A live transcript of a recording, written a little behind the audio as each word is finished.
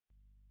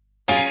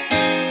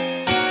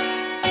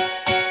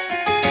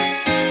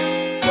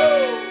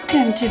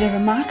to the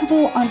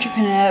Remarkable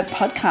Entrepreneur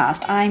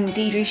Podcast. I'm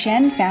Deidre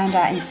Shen, founder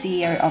and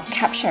CEO of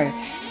Capshow,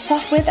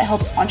 software that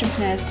helps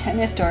entrepreneurs turn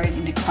their stories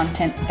into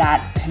content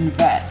that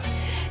converts.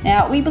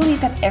 Now, we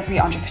believe that every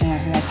entrepreneur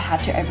who has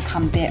had to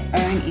overcome their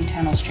own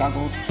internal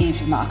struggles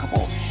is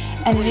remarkable.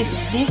 And it is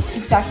this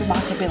exact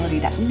remarkability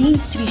that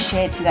needs to be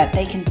shared so that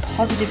they can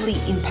positively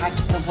impact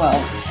the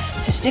world.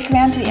 So stick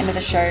around to the end of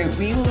the show.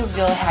 We will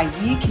reveal how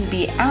you can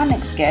be our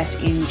next guest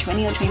in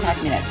 20 or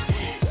 25 minutes.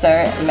 So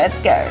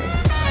let's go.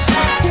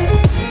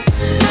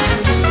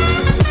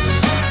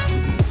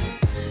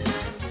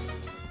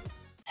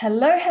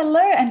 Hello,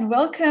 and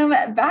welcome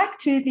back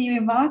to the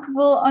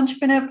Remarkable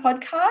Entrepreneur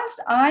Podcast.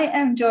 I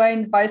am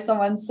joined by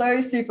someone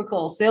so super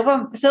cool,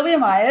 Sylvia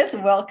Meyers.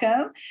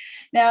 Welcome.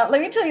 Now, let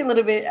me tell you a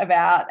little bit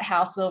about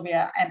how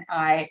Sylvia and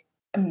I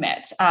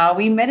met.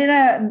 We met in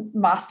a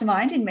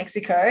mastermind in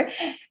Mexico,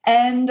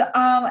 and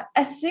I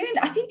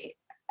think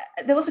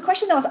there was a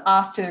question that was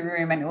asked to the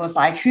room, and it was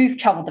like, who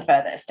traveled the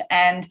furthest?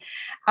 And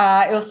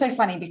it was so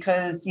funny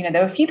because, there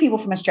were a few people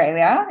from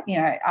Australia,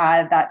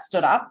 that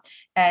stood up.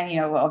 And,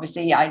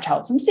 obviously I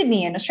traveled from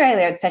Sydney in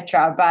Australia,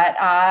 etc. But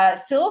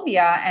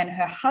Sylvia and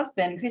her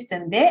husband,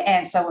 Kristen, their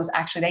answer was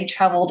actually they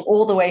traveled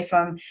all the way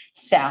from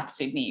South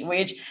Sydney,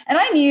 and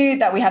I knew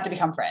that we had to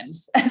become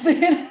friends as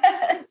soon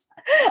as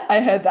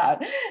I heard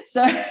that.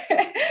 So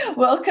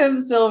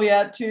welcome,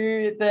 Sylvia,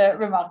 to the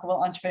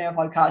Remarkable Entrepreneur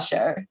Podcast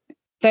show.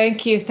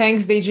 Thank you.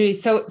 Thanks,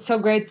 Deidre. So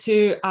great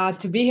to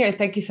be here.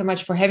 Thank you so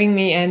much for having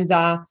me. And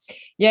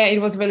it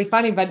was really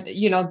funny, but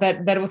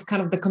that was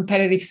kind of the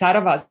competitive side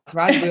of us,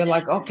 right? We were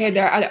like, okay,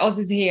 there are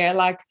Aussies here.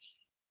 Like,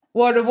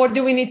 what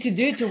do we need to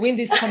do to win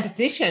this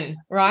competition,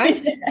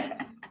 right?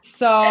 Yeah.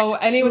 So,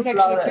 and it was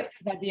actually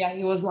Chris's idea.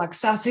 He was like,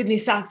 South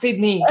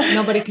Sydney.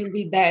 Nobody can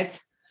beat that.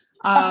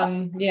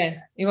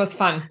 It was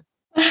fun.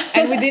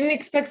 And we didn't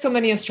expect so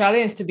many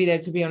Australians to be there,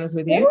 to be honest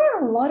with you. There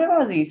were a lot of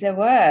Aussies. There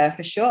were,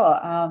 for sure.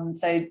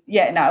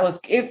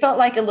 It felt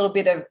like a little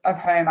bit of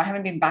home. I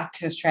haven't been back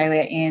to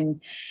Australia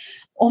in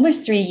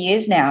almost 3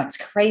 years now. It's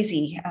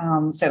crazy.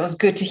 So it was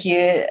good to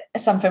hear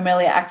some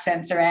familiar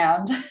accents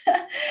around.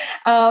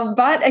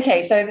 But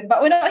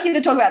we're not here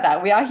to talk about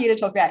that. We are here to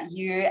talk about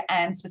you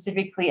and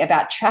specifically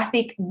about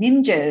traffic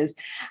ninjas.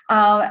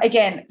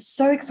 Again,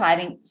 so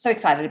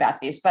excited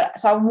about this.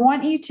 So I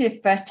want you to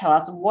first tell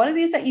us what it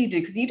is that you do,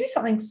 because you do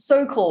something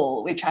so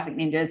cool with traffic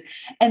ninjas.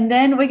 And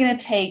then you're going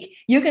to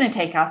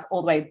take us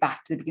all the way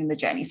back to the beginning of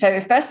the journey. So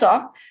first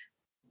off,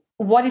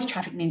 what is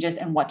traffic ninjas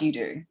and what do you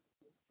do?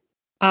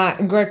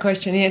 Great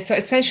question. Yeah. So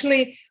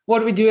essentially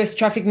what we do as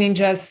traffic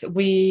ninjas,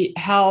 we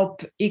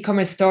help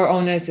e-commerce store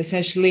owners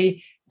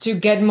essentially to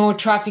get more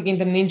traffic in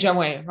the ninja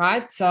way,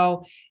 right?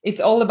 So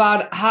it's all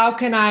about how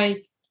can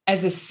I,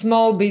 as a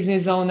small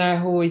business owner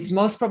who is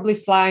most probably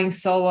flying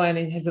solo and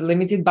it has a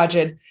limited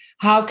budget,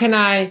 how can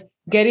I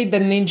get it the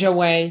ninja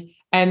way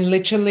and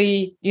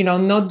literally,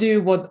 not do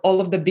what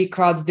all of the big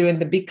crowds do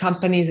and the big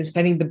companies and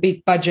spending the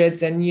big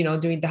budgets and,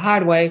 doing the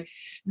hard way,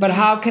 but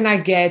how can I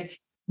get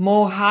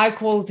more high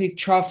quality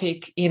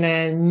traffic in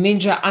a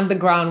ninja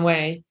underground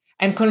way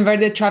and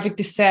convert the traffic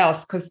to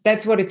sales? Because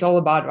that's what it's all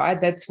about,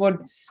 right? That's what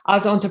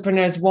us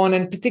entrepreneurs want.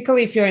 And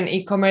particularly if you're in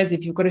e-commerce,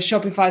 if you've got a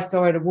Shopify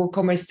store, a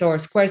WooCommerce store,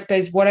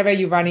 Squarespace, whatever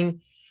you're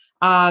running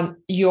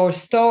your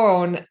store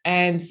on.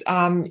 And,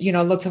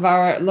 lots of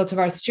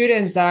our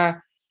students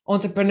are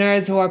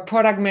entrepreneurs who are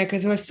product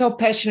makers who are so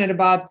passionate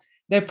about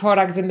their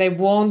products and they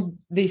want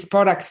these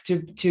products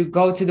to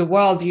go to the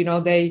world.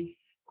 They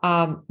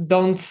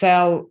don't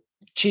sell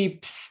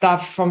cheap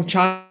stuff from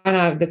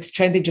China that's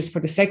trendy just for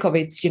the sake of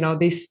it.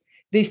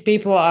 These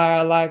people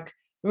are like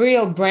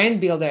real brand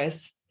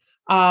builders.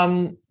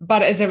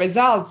 But as a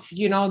result,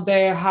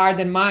 their heart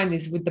and mind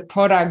is with the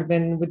product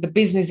and with the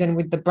business and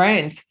with the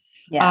brand.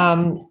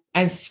 Yeah.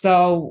 And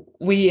so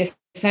we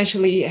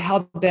essentially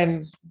help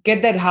them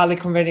get that highly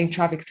converting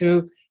traffic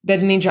through that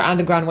ninja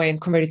underground way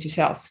and convert it to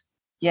sales.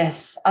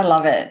 Yes, I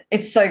love it.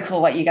 It's so cool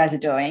what you guys are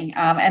doing.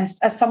 And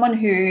as someone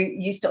who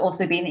used to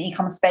also be in the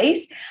e-commerce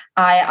space,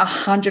 I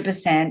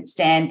 100%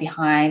 stand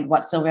behind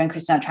what Sylvia and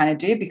Kristen are trying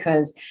to do,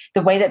 because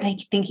the way that they're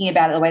thinking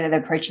about it, the way that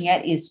they're approaching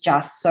it is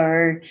just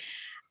so,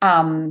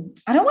 I don't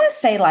want to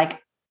say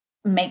like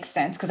makes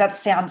sense, because that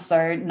sounds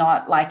so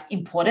not like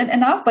important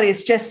enough, but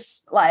it's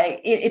just like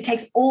it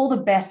takes all the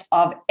best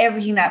of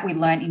everything that we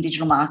learn in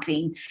digital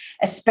marketing,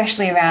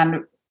 especially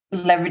around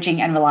leveraging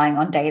and relying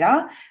on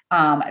data,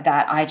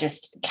 that I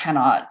just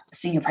cannot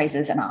sing your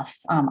praises enough.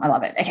 I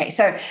love it. Okay,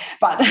 so,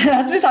 but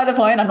that's beside the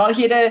point. I'm not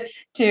here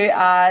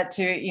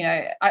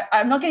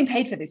I'm not getting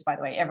paid for this, by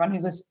the way, anyone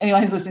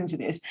who's listening to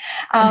this.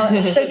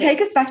 So take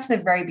us back to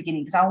the very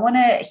beginning, because I want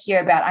to hear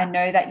about, I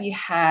know that you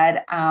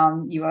had,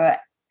 you were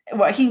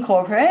working in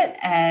corporate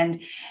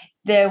and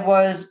there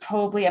was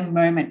probably a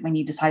moment when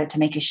you decided to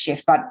make a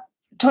shift, but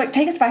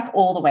take us back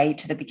all the way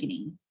to the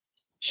beginning.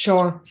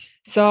 Sure.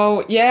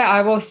 So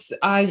I was,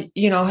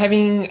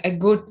 having a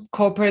good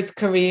corporate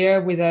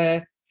career with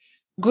a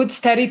good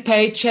steady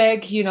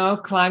paycheck,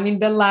 climbing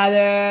the ladder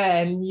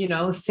and,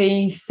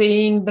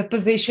 seeing the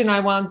position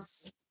I want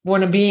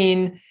to be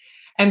in.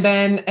 And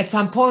then at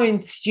some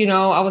point,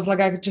 I was like,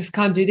 I just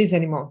can't do this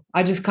anymore.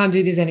 I just can't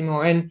do this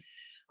anymore. And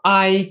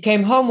I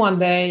came home one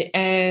day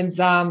and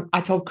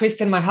I told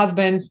Kristen, my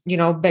husband,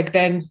 back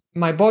then,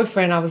 my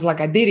boyfriend, I was like,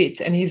 I did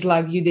it. And he's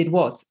like, you did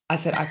what? I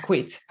said, I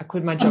quit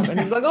my job. And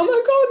he's like, oh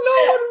my God, no,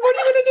 what are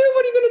you going to do?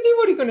 What are you going to do?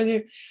 What are you going to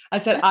do? I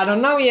said, I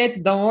don't know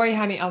yet. Don't worry,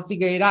 honey, I'll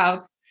figure it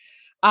out.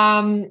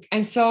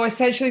 And so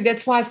essentially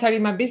that's why I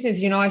started my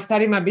business. I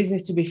started my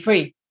business to be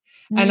free.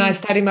 And I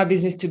started my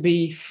business to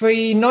be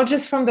free, not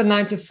just from the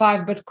 9 to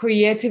 5, but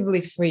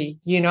creatively free,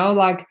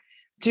 like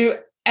to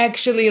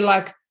actually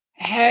like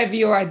have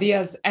your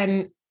ideas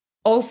and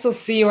also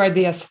see your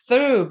ideas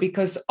through,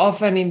 because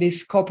often in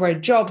these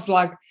corporate jobs,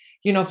 like,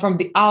 from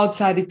the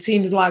outside, it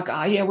seems like,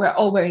 oh yeah, we're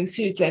all wearing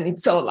suits and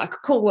it's so like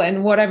cool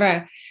and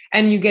whatever.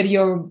 And you get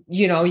your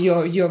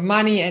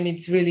money and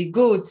it's really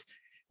good.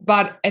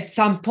 But at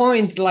some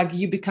point, like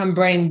you become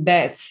brain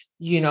dead,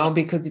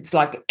 because it's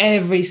like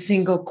every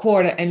single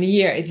quarter and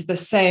year, it's the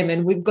same.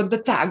 And we've got the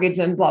targets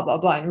and blah, blah,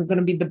 blah. And we're going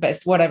to be the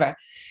best, whatever.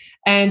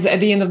 And at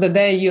the end of the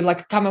day, you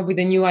like come up with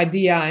a new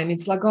idea and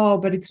it's like, oh,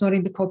 but it's not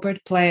in the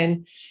corporate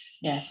plan.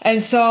 Yes.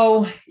 And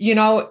so,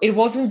 it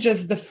wasn't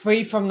just the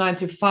free from 9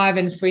 to 5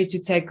 and free to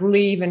take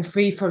leave and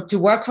free to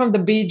work from the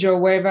beach or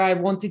wherever I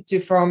wanted to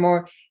from,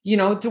 or,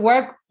 to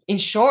work in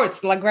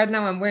shorts. Like right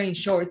now I'm wearing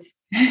shorts.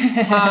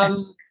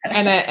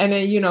 And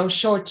a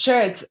short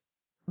shirt,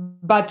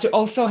 but to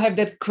also have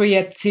that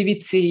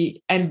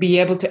creativity and be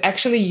able to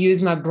actually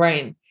use my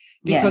brain,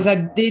 because I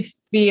did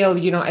feel,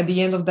 at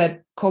the end of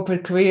that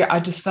corporate career, I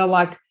just felt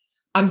like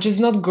I'm just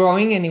not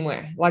growing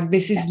anywhere. Like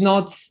this is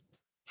not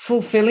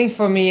fulfilling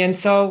for me. And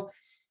so,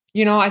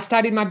 I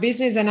started my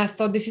business and I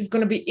thought this is going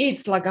to be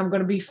it. Like I'm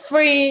going to be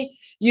free.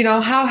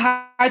 How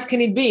hard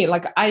can it be?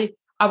 Like I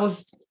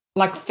was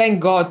like, thank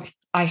God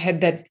I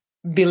had that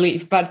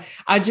belief, but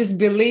I just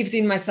believed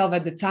in myself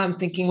at the time,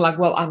 thinking like,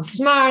 well, I'm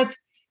smart,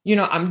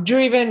 I'm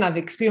driven, I've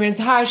experienced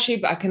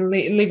hardship, I can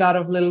live out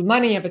of little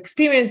money, I've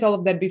experienced all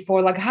of that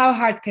before, like how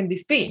hard can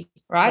this be,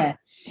 right?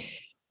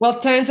 Well,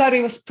 turns out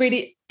it was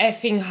pretty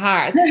effing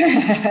hard.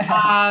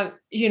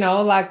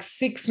 Like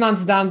 6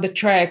 months down the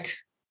track,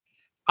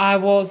 I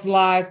was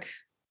like,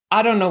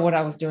 I don't know what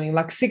I was doing.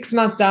 Like 6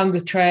 months down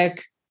the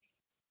track,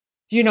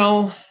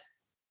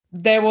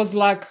 there was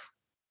like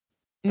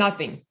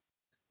nothing,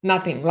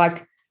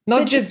 like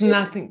not just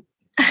nothing,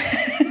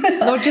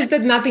 not just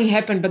that nothing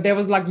happened, but there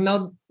was like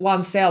not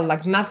one sale,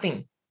 like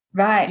nothing.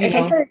 Right.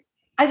 Okay. So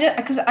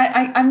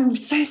I'm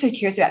so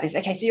curious about this.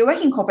 Okay. So you're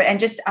working corporate, and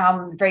just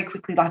very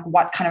quickly, like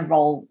what kind of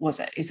role was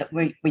it?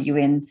 Were you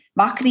in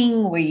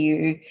marketing? Were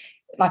you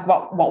like,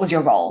 what was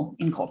your role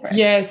in corporate?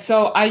 Yeah.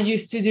 So I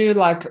used to do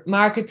like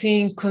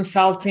marketing,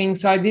 consulting.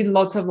 So I did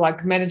lots of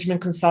like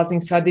management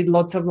consulting. So I did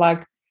lots of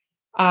like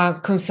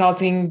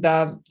consulting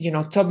the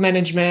top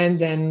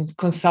management and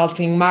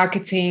consulting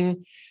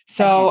marketing.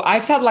 So I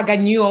felt like I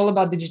knew all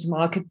about digital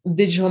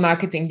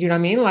marketing. Do you know what I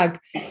mean? Like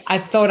I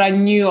thought I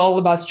knew all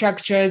about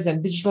structures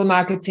and digital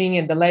marketing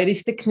and the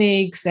latest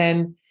techniques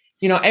and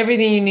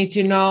everything you need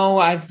to know.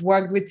 I've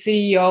worked with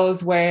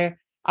CEOs where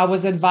I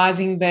was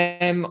advising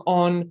them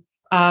on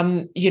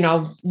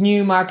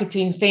new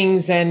marketing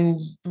things and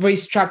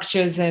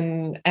restructures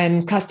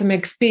and customer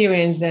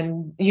experience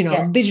and,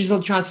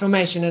 digital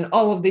transformation and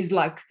all of these,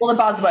 like all the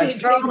buzzwords,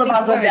 throw all the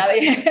buzzwords out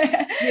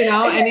there.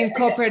 And in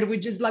corporate, we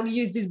just like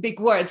use these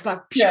big words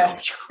like,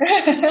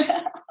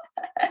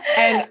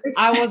 and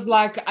I was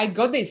like, I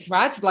got this,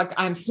 right? Like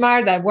I'm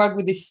smart. I work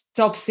with these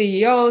top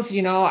CEOs,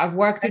 I've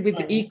worked with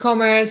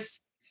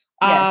e-commerce,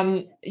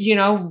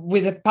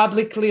 with a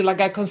publicly, like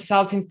I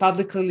consult in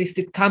publicly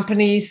listed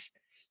companies.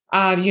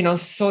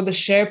 So the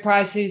share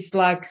prices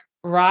like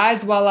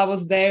rise while I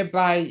was there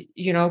by,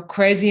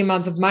 crazy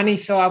amounts of money.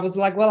 So I was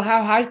like, well,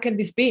 how hard can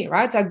this be?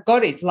 Right. I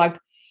got it. Like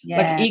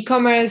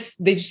e-commerce,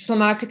 digital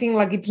marketing,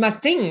 like it's my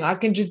thing. I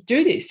can just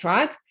do this.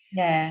 Right.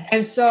 Yeah.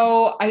 And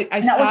so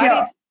I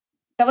started.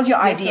 That was your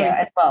idea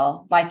as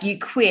well. Like you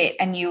quit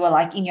and you were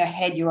like, in your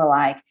head, you were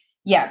like,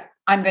 yeah,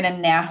 I'm going to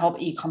now help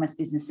e-commerce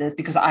businesses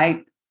because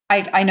I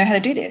know how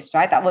to do this,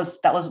 right? That was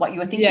what you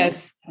were thinking.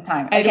 Yes. At the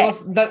time. Okay. It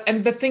was that,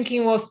 and the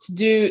thinking was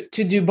to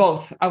do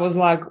both. I was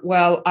like,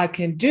 well, I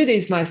can do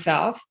this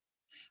myself.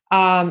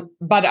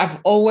 But I've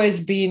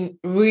always been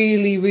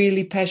really,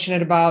 really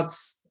passionate about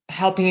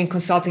helping and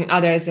consulting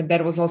others. And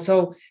that was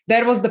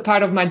the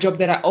part of my job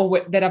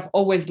that I've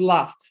always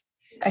loved.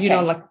 Okay.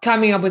 Like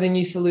coming up with a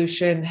new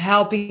solution,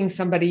 helping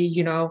somebody,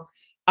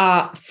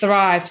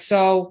 thrive.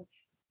 So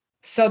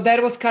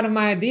that was kind of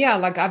my idea.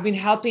 Like I've been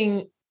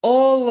helping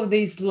all of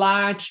these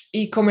large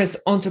e-commerce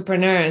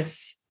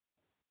entrepreneurs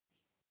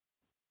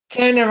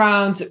turn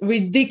around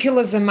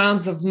ridiculous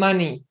amounts of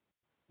money.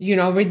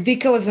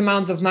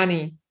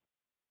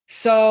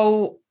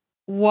 So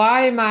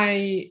why am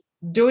I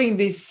doing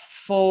this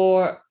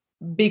for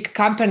big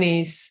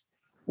companies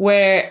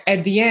where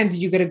at the end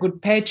you get a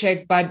good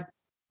paycheck, but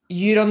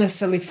you don't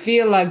necessarily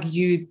feel like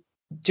you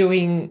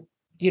doing,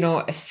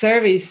 a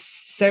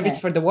service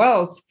for the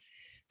world?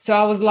 So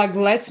I was like,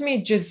 let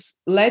me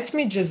just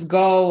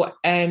go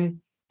and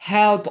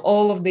help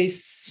all of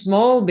these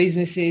small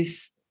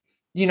businesses,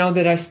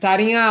 that are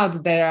starting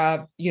out, that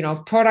are,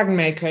 product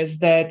makers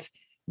that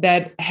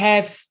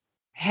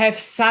have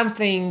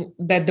something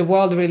that the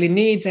world really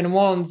needs and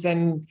wants,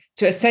 and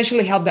to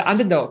essentially help the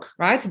underdog,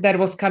 right? That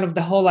was kind of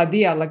the whole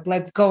idea. Like,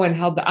 let's go and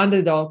help the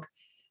underdog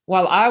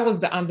while I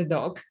was the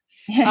underdog.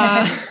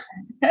 Okay,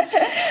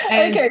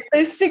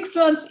 so 6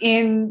 months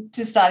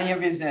into starting your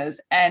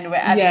business, and we're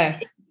at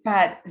big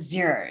fat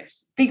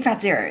zeros.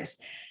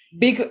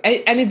 Big,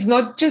 and it's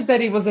not just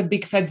that it was a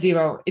big fat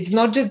zero. It's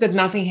not just that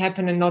nothing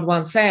happened and not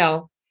one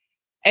sale.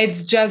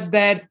 It's just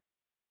that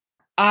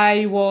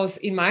I was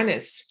in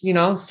minus,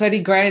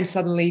 30 grand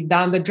suddenly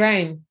down the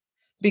drain,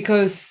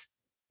 because,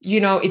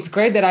 it's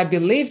great that I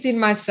believed in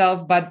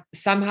myself, but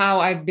somehow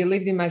I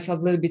believed in myself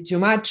a little bit too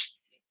much,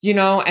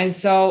 and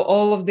so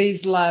all of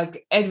these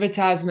like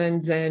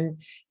advertisements and,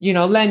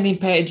 landing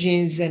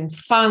pages and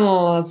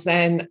funnels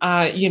and,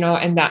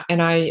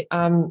 and I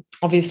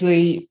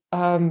obviously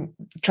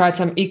tried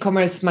some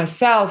e-commerce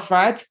myself,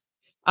 right?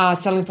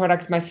 Selling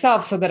products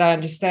myself so that I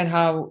understand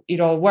how it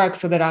all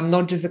works, so that I'm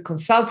not just a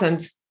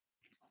consultant.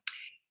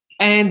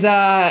 And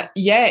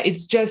it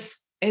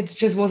just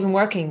wasn't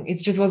working. It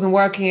just wasn't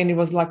working. And it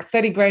was like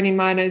 30 grand in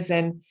minus,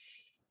 and,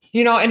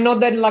 and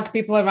not that like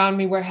people around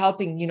me were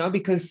helping,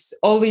 because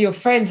all of your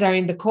friends are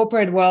in the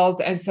corporate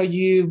world. And so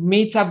you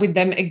meet up with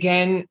them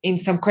again in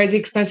some crazy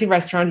expensive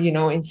restaurant,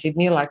 in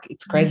Sydney, like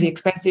it's crazy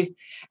expensive.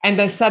 And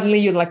then suddenly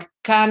you're like,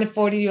 can't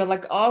afford it. You're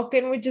like, oh,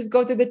 can we just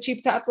go to the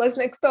cheap Thai place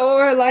next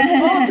door? Like,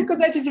 oh,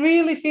 because I just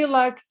really feel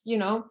like,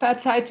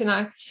 pad Thai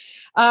tonight.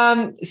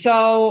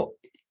 So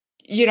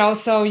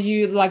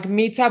you like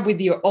meet up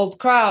with your old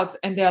crowd,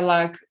 and they're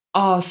like,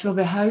 oh,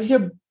 Sylvia, how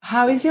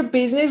is your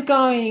business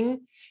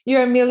going?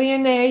 You're a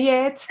millionaire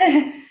yet?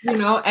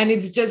 And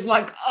it's just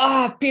like,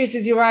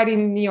 pierces you right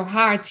in your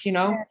heart,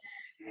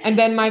 And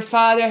then my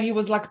father, he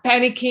was like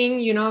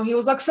panicking, he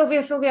was like,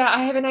 Sylvia,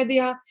 I have an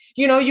idea.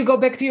 You go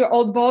back to your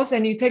old boss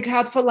and you take her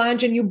out for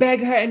lunch and you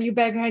beg her and you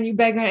beg her and you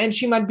beg her, and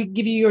she might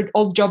give you your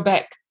old job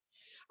back.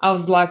 I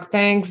was like,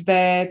 thanks,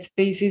 Dad.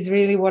 This is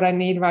really what I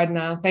need right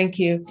now. Thank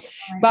you.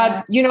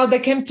 But, they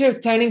came to a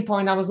turning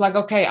point. I was like,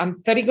 okay,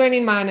 I'm 30 grand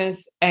in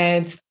minus,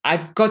 and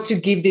I've got to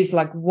give this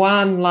like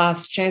one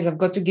last chance. I've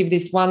got to give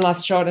this one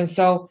last shot. And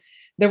so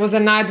there was a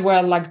night where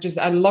I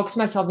locked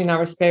myself in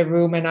our spare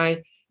room, and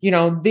I,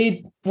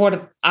 did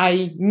what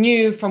I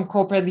knew from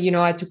corporate.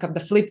 I took up the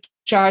flip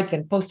charts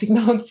and Post-it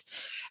notes,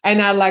 and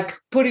I like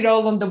put it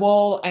all on the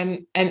wall,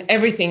 and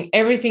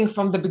everything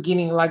from the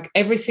beginning, like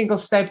every single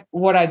step,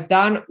 what I'd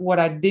done, what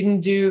I didn't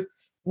do,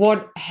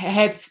 what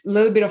had a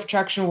little bit of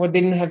traction, what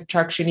didn't have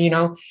traction,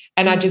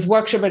 and I just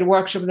workshop,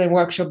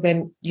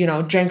 then,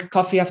 drank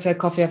coffee after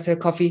coffee after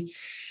coffee.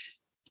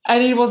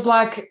 And it was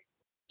like,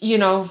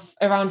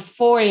 around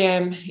 4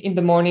 a.m. in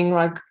the morning,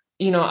 like,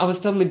 I was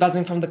totally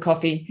buzzing from the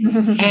coffee.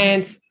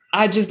 And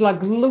I just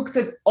like looked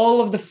at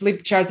all of the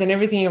flip charts and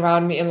everything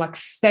around me and like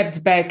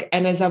stepped back.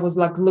 And as I was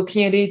like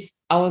looking at it,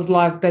 I was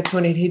like, that's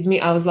when it hit me.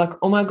 I was like,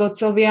 oh my God,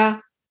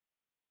 Sylvia,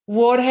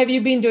 what have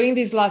you been doing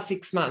these last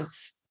 6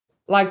 months?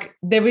 Like,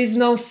 there is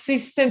no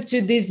system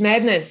to this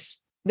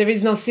madness. There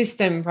is no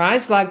system,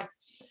 right? Like,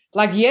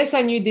 yes,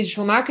 I knew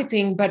digital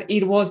marketing, but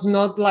it was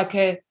not like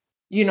a,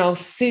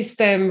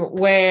 system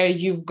where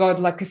you've got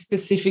like a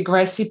specific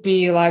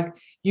recipe, like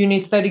you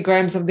need 30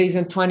 grams of this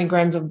and 20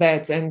 grams of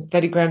that and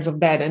 30 grams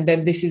of that. And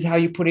then this is how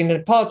you put in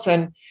the pots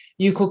and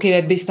you cook it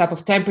at this type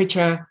of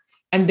temperature.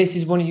 And this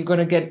is when you're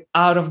going to get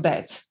out of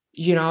that.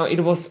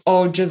 It was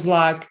all just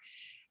like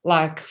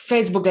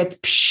Facebook at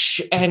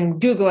psh, and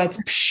Google at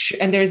psh,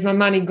 and there is no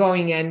money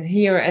going and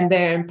here and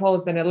there and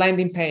post and a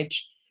landing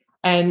page.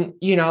 And,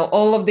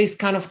 all of these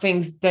kind of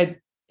things that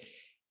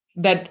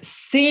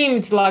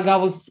seemed like I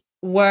was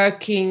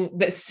working,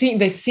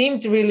 they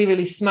seemed really,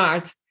 really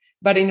smart,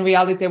 but in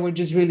reality, they were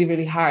just really,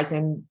 really hard.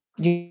 And,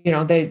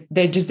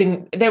 they just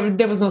didn't,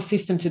 there was no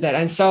system to that.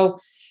 And so,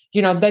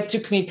 that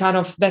took me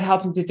that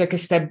helped me to take a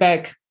step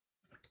back.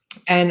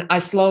 And I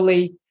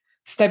slowly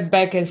stepped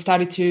back and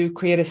started to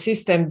create a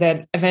system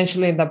that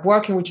eventually ended up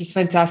working, which is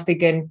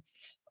fantastic. And,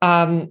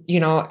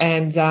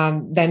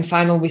 then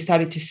finally we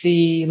started to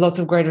see lots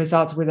of great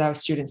results with our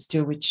students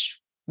too,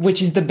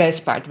 which is the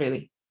best part,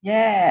 really.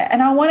 Yeah.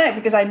 And I want to,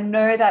 because I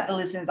know that the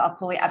listeners are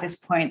probably at this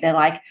point, they're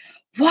like,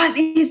 what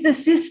is the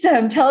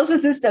system? Tell us the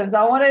system.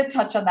 So I want to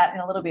touch on that in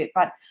a little bit,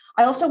 but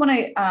I also want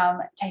to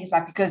take us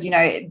back because,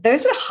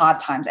 those were hard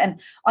times. And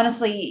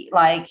honestly,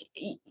 like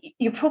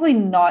you're probably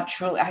not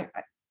truly,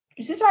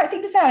 is this the right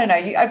thing to say? I don't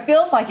know. It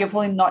feels like you're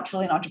probably not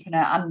truly an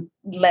entrepreneur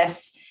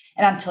unless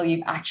and until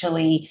you've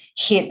actually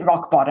hit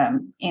rock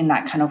bottom in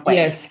that kind of way,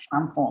 yes,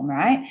 some form,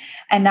 right?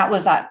 And that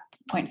was that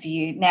point for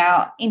you.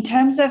 Now, in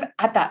terms of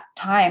at that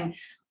time,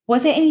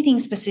 was there anything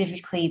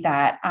specifically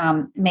that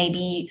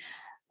maybe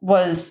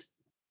was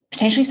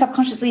potentially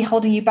subconsciously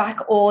holding you back,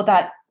 or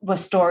that were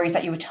stories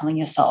that you were telling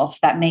yourself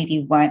that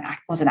maybe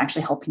wasn't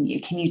actually helping you?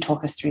 Can you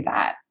talk us through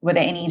that? Were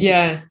there any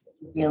insecurities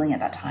you were feeling at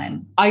that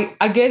time?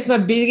 I guess my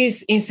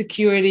biggest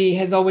insecurity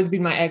has always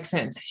been my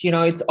accent.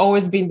 It's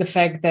always been the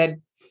fact that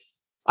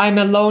I'm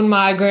a lone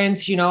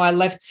migrant, I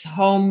left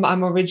home. I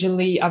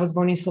was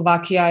born in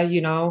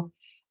Slovakia,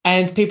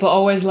 and people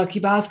always like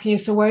keep asking you,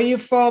 so where are you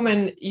from?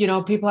 And,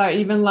 people are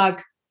even like,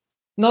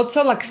 not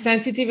so like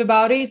sensitive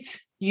about it.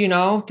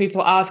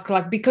 People ask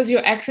like, because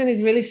your accent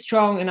is really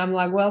strong. And I'm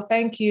like, well,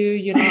 thank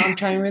you. I'm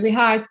trying really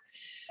hard.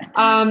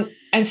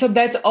 And so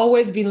that's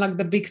always been like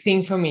the big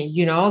thing for me,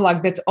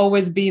 like that's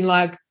always been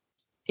like,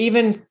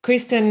 even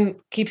Kristen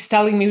keeps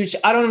telling me, which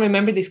I don't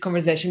remember this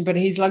conversation, but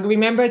he's like,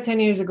 remember 10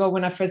 years ago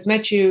when I first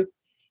met you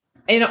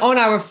and on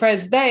our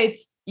first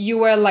dates, you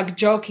were like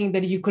joking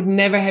that you could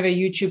never have a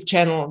YouTube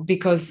channel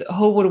because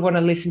who would want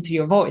to listen to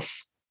your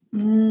voice?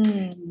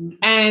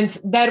 And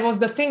that was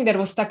the thing that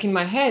was stuck in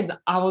my head.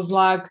 I was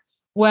like,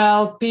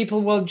 well,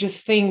 people will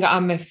just think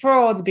I'm a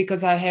fraud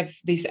because I have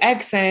this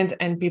accent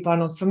and people are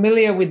not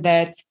familiar with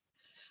that.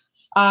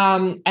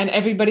 And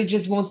everybody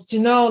just wants to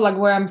know like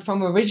where I'm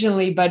from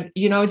originally. But,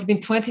 it's been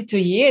 22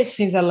 years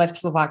since I left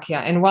Slovakia.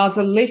 And whilst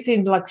I lived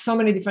in like so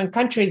many different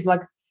countries,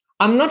 like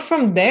I'm not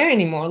from there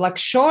anymore. Like,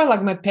 sure,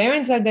 like my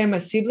parents are there, my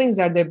siblings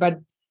are there, but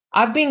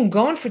I've been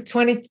gone for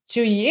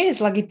 22 years.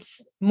 Like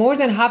it's more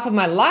than half of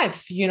my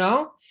life,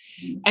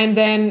 And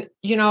then,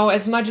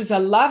 as much as I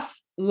love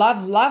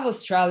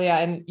Australia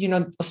and,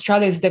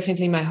 Australia is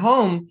definitely my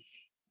home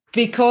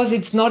because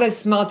it's not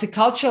as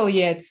multicultural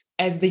yet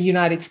as the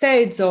United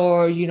States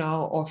or,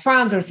 or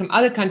France or some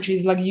other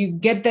countries. Like you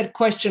get that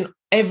question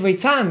every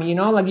time,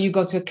 like you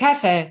go to a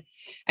cafe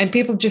and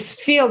people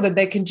just feel that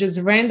they can just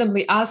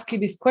randomly ask you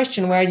this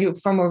question, where are you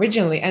from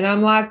originally? And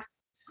I'm like,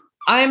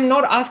 I'm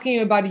not asking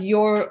you about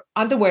your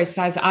underwear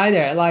size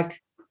either.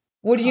 Like,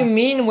 what do you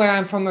mean where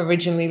I'm from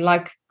originally?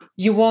 Like,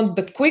 you want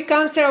the quick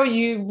answer or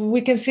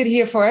we can sit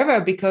here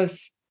forever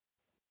because,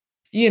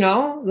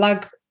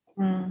 that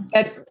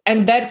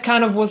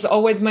kind of was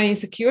always my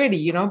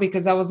insecurity,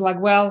 because I was like,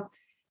 well,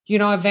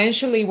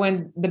 eventually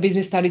when the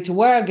business started to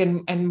work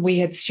and we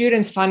had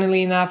students,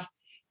 funnily enough,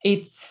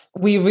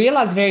 we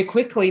realized very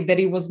quickly that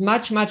it was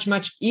much, much,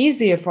 much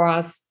easier for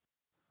us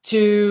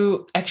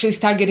to actually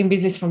start getting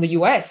business from the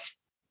US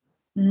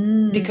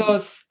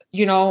because,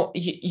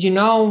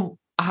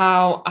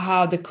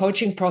 how the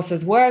coaching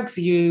process works.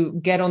 You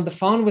get on the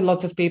phone with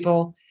lots of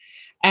people,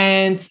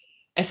 and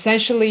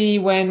essentially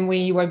when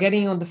we were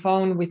getting on the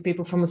phone with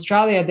people from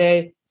Australia,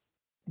 they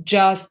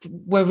just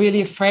were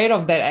really afraid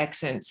of that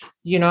accent.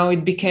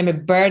 It became a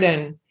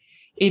burden.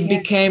 It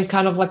became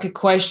kind of like a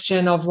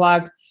question of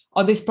like,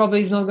 oh, this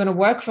probably is not going to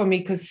work for me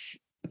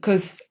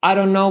because I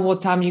don't know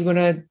what time you're going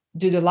to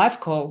do the live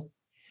call.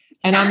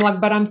 And I'm like,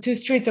 but I'm 2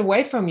 streets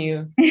away from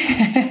you. We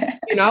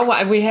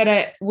had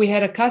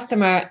a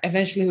customer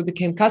eventually who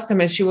became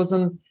customer. She was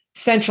on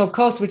Central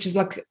Coast, which is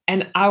like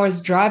an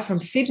hour's drive from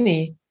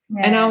Sydney.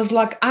 Yeah. And I was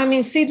like, I'm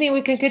in Sydney.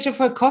 We can catch up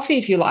for a coffee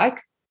if you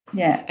like.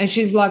 Yeah. And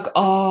she's like,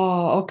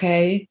 oh,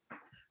 okay.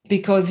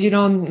 Because you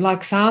don't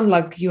like sound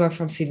like you are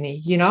from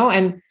Sydney,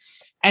 and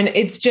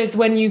it's just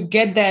when you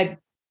get that,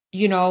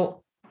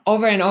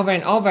 over and over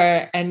and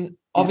over. And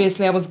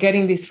obviously I was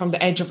getting this from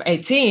the age of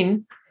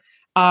 18.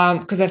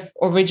 Because I've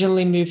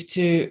originally moved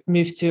to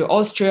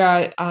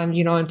Austria,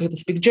 and people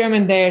speak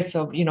German there.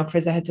 So,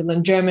 first I had to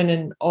learn German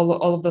and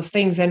all of those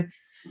things. And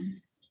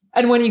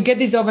when you get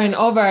this over and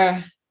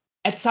over,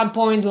 at some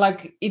point,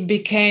 like it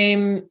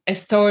became a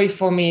story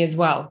for me as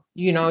well.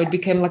 It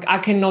became like, I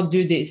cannot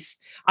do this.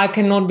 I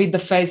cannot be the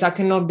face. I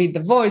cannot be the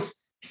voice.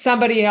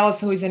 Somebody else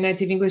who is a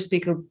native English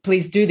speaker,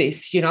 please do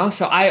this,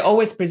 So I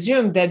always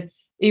presumed that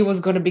it was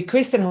going to be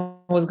Kristen who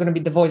was going to be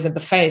the voice and the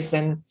face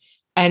and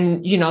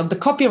the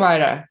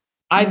copywriter.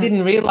 I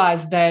didn't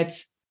realize that,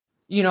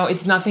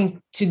 it's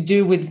nothing to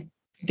do with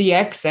the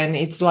accent.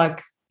 It's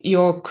like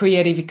your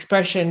creative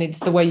expression. It's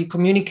the way you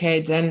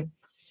communicate. And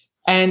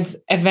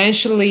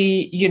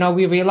eventually,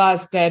 we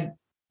realized that,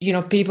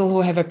 people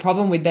who have a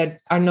problem with that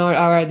are not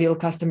our ideal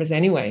customers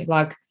anyway.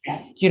 Like,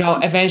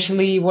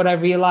 eventually what I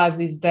realized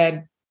is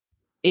that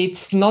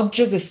it's not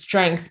just a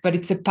strength, but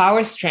it's a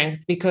power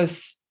strength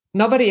because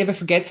nobody ever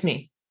forgets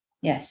me.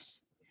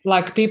 Yes.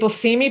 Like people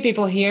see me,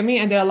 people hear me,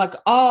 and they're like,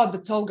 oh, the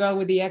tall girl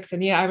with the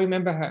accent. Yeah, I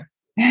remember her.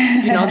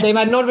 They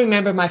might not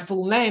remember my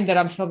full name, that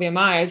I'm Sylvia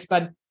Meyers,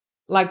 but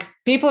like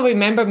people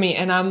remember me.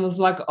 And I was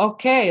like,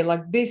 okay,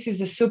 like this is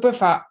a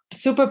superpower,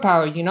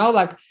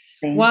 like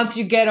once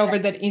you get over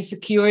that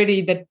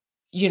insecurity that,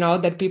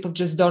 that people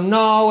just don't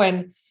know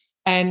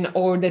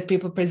or that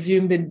people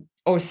presume that,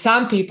 or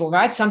some people,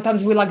 right?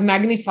 Sometimes we like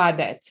magnify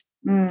that.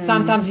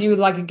 Sometimes you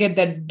like get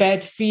that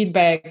bad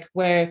feedback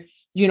where,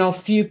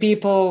 few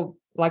people,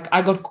 like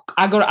I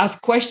got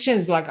asked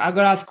questions,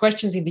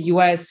 in the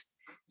US,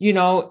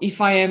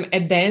 if I am a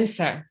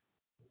dancer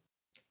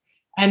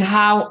and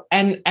how,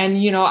 and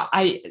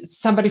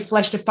somebody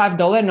flashed a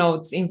 $5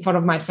 notes in front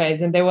of my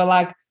face and they were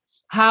like,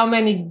 how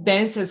many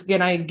dancers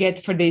can I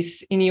get for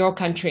this in your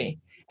country?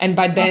 And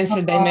by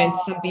dancer, they meant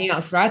something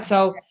else, right?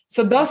 So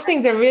those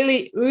things are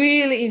really,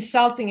 really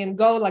insulting and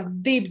go like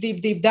deep,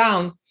 deep, deep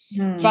down.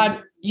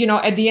 But,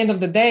 at the end of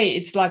the day,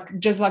 it's like,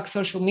 just like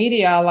social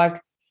media,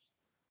 like,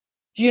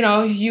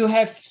 you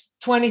have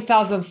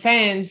 20,000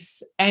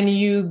 fans and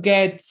you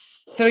get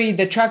three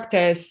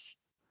detractors,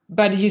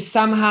 but you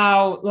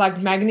somehow like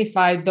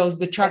magnify those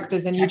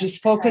detractors and you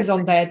just focus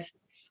on that,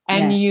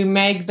 and you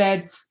make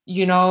that,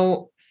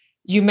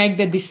 you make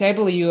that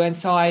disable you. And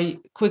so I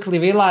quickly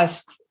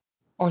realized,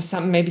 or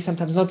maybe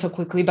sometimes not so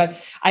quickly, but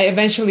I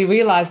eventually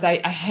realized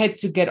I had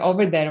to get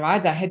over that,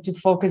 right? I had to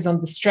focus on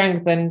the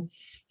strength and,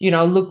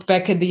 look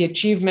back at the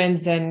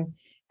achievements and,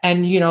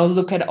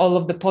 look at all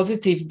of the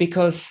positive,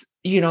 because,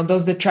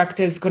 those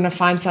detractors going to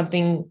find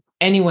something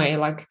anyway.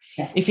 Like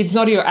if it's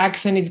not your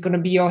accent, it's going to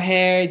be your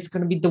hair. It's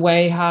going to be the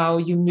way how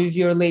you move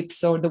your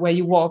lips or the way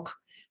you walk,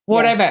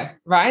 whatever,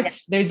 right?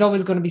 Yes. There's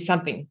always going to be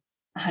something.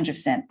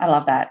 100%. I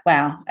love that.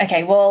 Wow.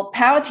 Okay. Well,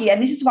 power to you.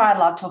 And this is why I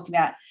love talking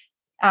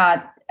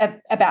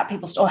about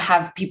people, or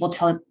have people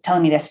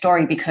telling me their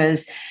story,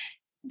 because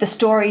the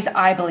stories,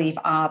 I believe,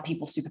 are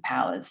people's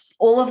superpowers.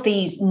 All of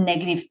these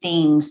negative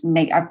things,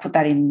 I put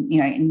that in,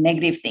 in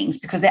negative things,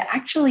 because they're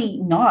actually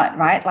not,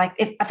 right? Like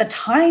at the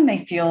time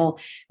they feel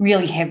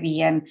really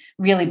heavy and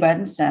really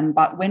burdensome.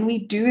 But when we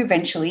do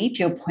eventually, to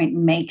your point,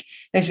 make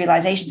those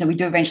realizations, and we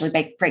do eventually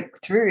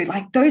break through,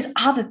 like those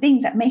are the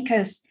things that make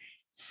us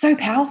so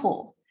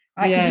powerful.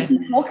 Right? Because you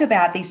can talk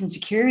about these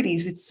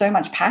insecurities with so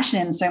much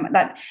passion and so much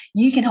that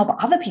you can help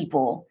other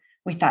people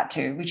with that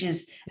too, which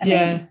is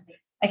amazing. Yeah.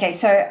 Okay,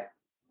 so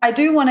I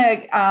do want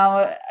to,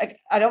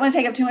 I don't want to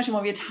take up too much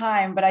more of your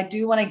time, but I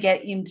do want to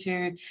get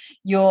into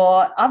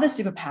your other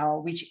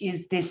superpower, which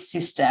is this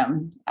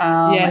system.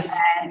 Yes.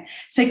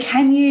 So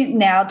can you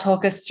now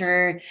talk us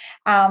through,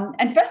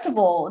 and first of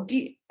all,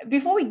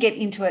 before we get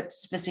into it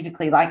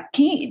specifically, like,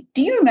 do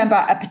you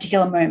remember a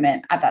particular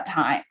moment at that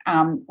time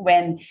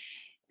when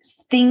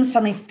things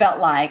suddenly felt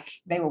like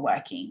they were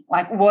working?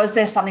 Like, was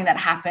there something that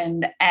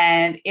happened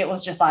and it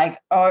was just like,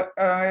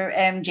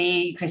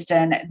 OMG,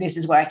 Kristen, this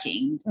is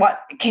working?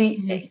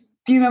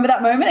 Do you remember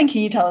that moment? And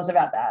can you tell us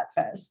about that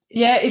first?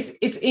 Yeah, it's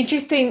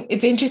interesting.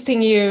 It's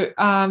interesting you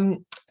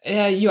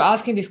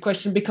asking this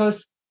question,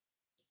 because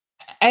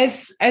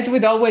as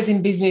with always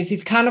in business,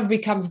 it kind of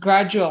becomes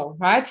gradual,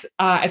 right?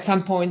 At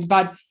some point.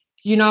 But,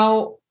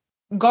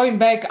 going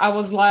back, I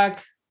was like,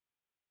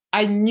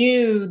 I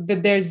knew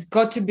that there's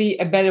got to be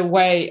a better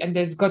way, and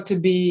there's got to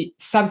be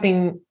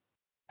something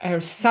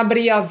or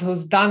somebody else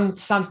who's done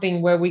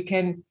something where we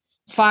can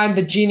find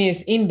the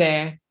genius in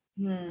there.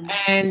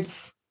 And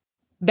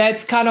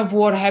that's kind of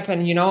what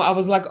happened. I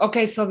was like,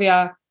 okay,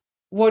 Sylvia,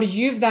 what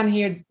you've done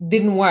here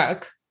didn't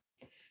work.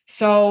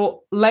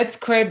 So let's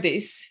create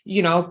this,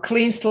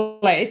 clean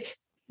slate,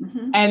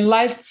 and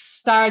let's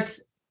start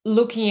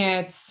looking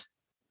at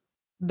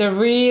the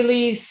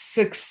really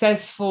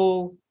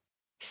successful,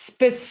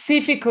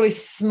 specifically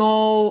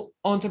small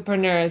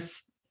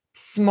entrepreneurs,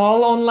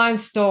 small online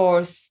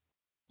stores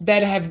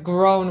that have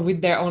grown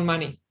with their own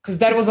money. Because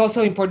that was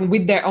also important,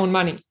 with their own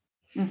money.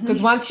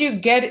 Because once you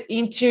get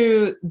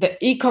into the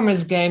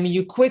e-commerce game,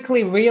 you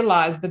quickly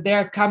realize that there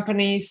are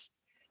companies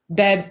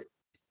that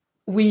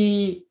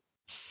we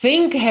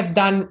think have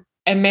done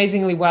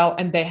amazingly well,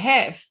 and they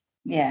have.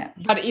 Yeah.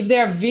 But if they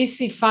are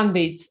VC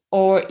funded,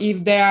 or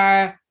if they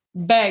are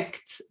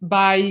backed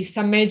by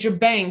some major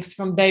banks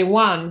from day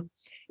one,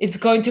 it's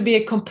going to be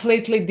a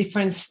completely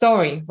different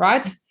story,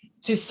 right?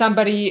 To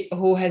somebody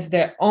who has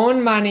their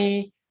own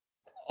money,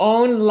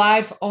 own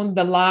life on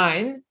the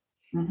line,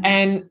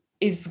 and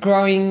is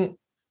growing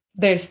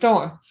their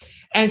store.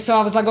 And so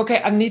I was like,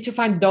 okay, I need to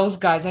find those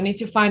guys. I need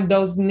to find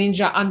those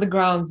ninja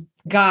underground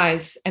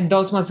guys and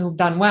those ones who've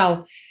done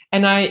well.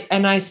 And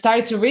I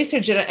started to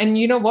research it. And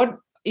you know what?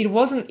 It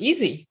wasn't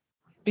easy,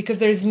 because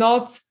there's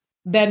not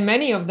that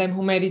many of them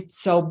who made it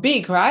so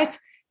big, right?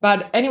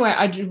 But anyway,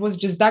 I was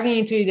just digging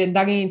into it and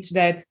digging into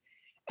that.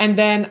 And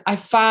then I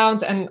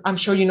found, and I'm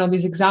sure you know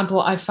this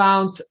example, I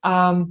found,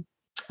 and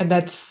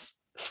that's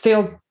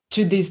still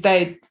to this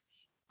day,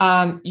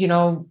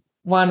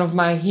 one of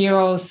my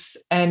heroes,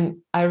 and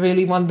I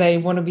really one day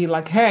want to be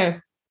like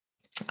her.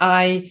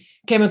 I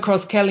came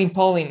across Kelly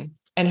Pauline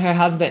and her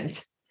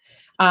husband.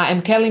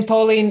 And Kelly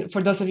Pauline,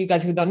 for those of you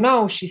guys who don't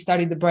know, she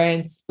started the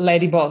brand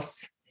Lady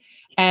Boss.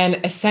 And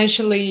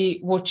essentially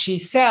what she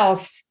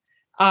sells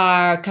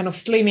are kind of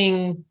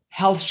slimming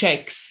health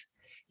shakes,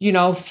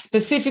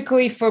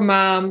 specifically for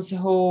moms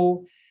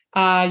who,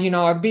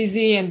 are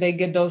busy and they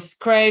get those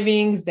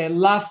cravings. They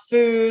love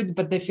food,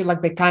 but they feel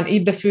like they can't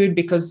eat the food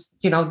because,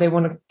 they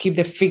want to keep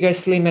their figure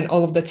slim and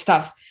all of that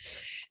stuff.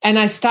 And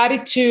I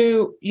started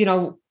to,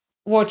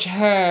 watch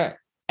her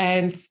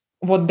and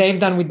what they've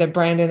done with the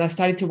brand. And I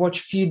started to watch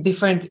a few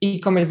different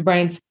e-commerce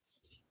brands.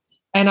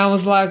 And I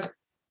was like,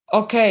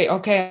 okay,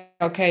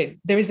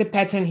 there is a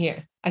pattern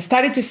here. I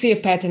started to see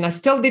a pattern. I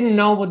still didn't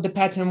know what the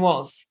pattern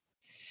was,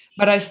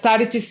 but I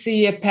started to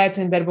see a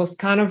pattern that was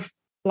kind of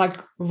like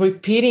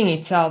repeating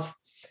itself.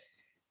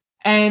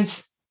 And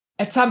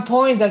at some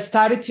point I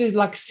started to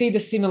like see the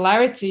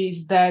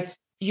similarities that,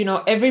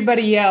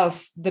 everybody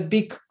else, the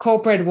big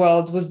corporate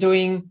world, was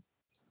doing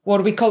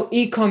what we call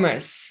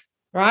e-commerce,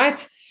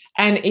 right?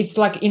 And it's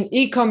like in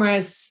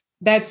e-commerce,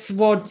 that's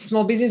what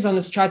small business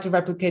owners try to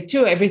replicate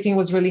too. Everything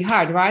was really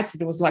hard, right? So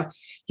it was like,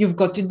 you've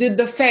got to do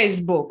the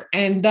Facebook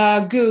and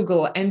the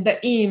Google and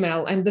the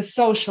email and the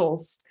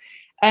socials,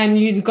 and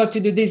you've got to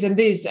do this and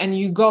this, and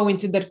you go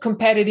into that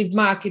competitive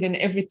market and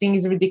everything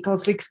is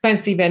ridiculously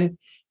expensive. And,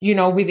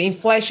 with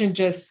inflation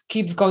just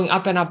keeps going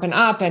up and up and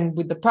up. And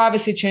with the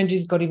privacy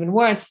changes got even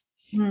worse.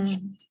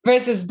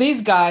 Versus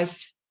these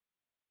guys,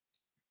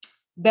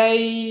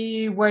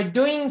 they were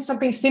doing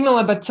something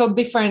similar, but so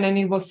different. And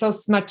it was so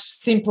much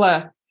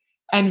simpler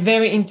and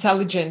very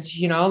intelligent,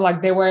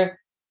 like there were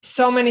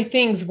so many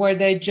things where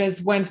they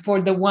just went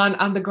for the one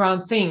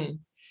underground thing,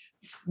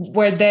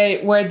 where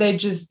they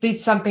just did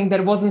something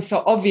that wasn't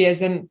so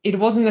obvious, and it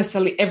wasn't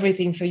necessarily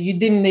everything. So you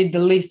didn't need the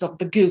list of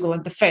the Google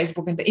and the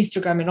Facebook and the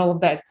Instagram and all of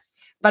that,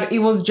 but it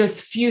was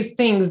just few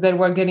things that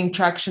were getting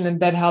traction and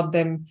that helped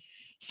them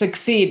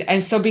succeed.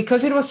 And so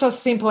because it was so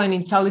simple and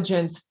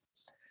intelligent,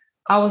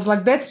 I was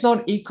like, that's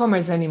not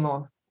e-commerce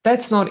anymore.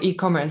 That's not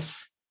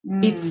e-commerce.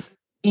 It's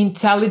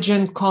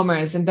intelligent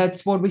commerce. And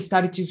that's what we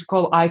started to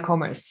call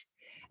i-commerce.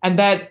 And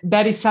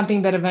that is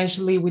something that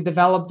eventually we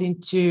developed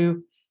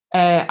into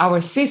our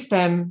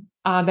system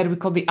that we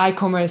call the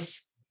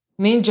i-commerce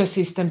ninja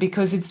system,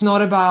 because it's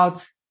not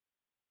about,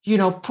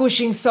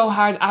 pushing so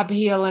hard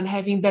uphill and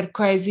having that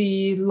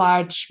crazy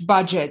large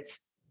budget,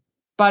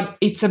 but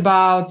it's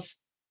about,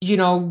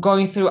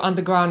 going through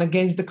underground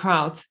against the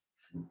crowd.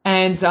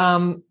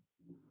 And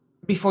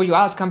before you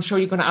ask, I'm sure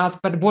you're going to ask,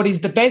 but what is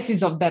the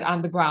basis of that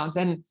underground?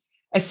 And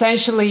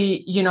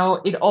essentially,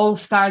 it all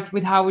starts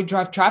with how we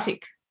drive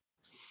traffic.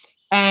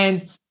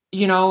 And,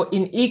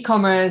 in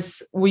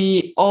e-commerce,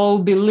 we all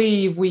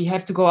believe we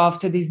have to go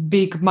after these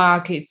big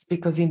markets,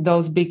 because in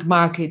those big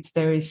markets,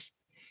 there is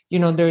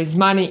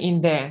money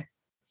in there.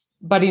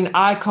 But in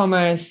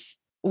i-commerce,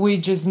 we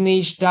just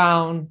niche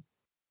down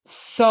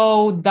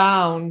so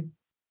down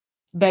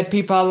that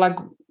people are like,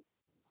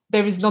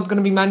 there is not going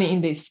to be money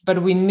in this,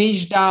 but we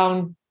niche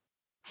down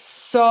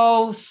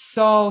so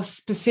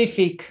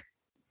specific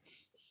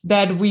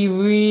that we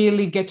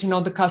really get to know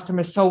the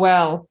customer so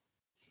well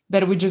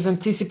that we just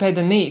anticipate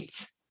the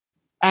needs.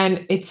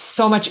 And it's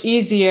so much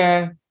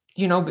easier,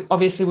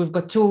 obviously we've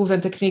got tools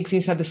and techniques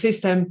inside the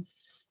system.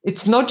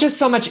 It's not just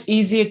so much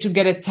easier to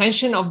get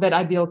attention of that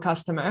ideal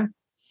customer,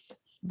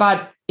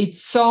 but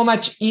it's so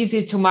much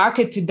easier to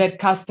market to that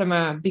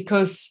customer,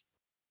 because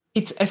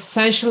it's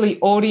essentially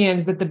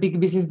audience that the big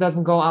business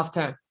doesn't go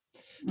after.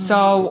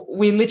 So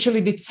we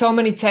literally did so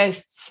many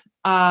tests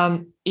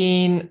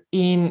in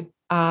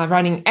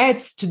running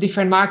ads to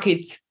different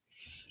markets.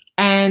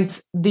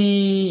 And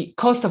the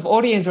cost of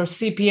audience, or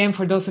CPM,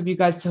 for those of you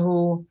guys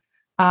who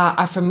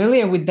are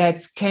familiar with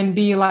that, can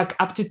be like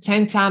up to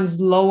 10 times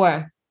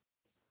lower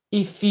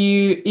if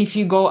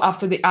you go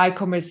after the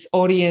i-commerce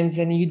audience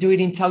and you do it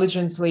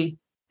intelligently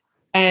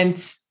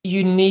and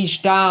you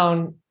niche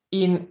down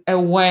in a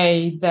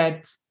way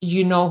that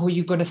you know who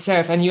you're going to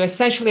serve, and you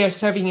essentially are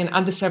serving an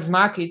underserved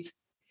market.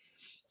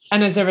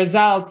 And as a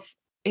result,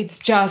 it's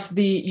just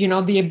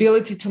the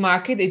ability to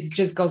market. It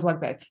just goes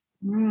like that.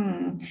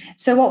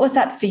 So what was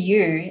that for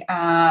you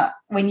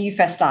when you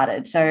first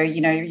started? So,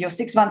 you're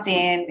 6 months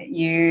in,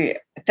 you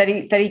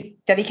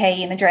 30K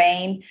in the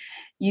drain,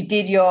 you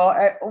did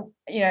your,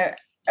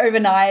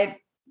 overnight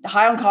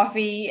high on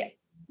coffee,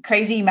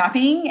 crazy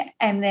mapping,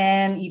 and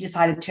then you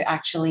decided to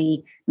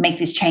actually make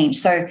this change.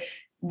 So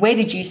where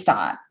did you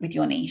start with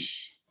your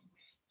niche?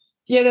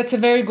 Yeah, that's a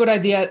very good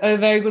idea. A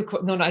very good,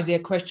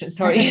 question.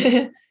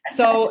 Sorry.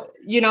 So,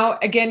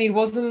 again, it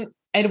wasn't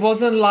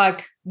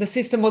like the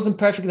system wasn't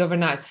perfect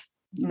overnight,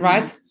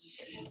 right?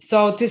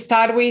 So to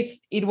start with,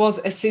 it was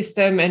a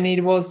system, and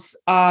it was,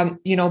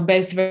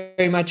 based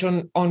very much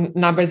on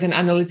numbers and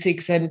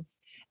analytics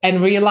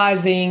and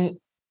realizing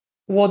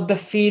what the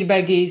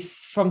feedback is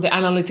from the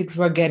analytics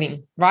we're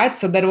getting, right?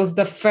 So that was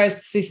the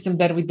first system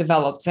that we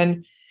developed,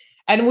 and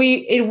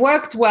it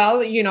worked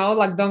well.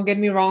 Don't get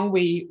me wrong,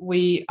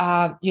 we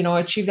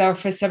achieved our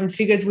first 7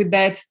 figures with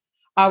that.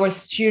 Our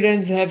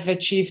students have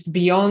achieved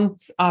beyond.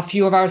 A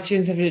few of our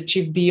students have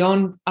achieved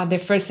beyond their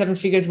first 7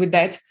 figures with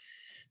that.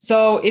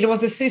 So it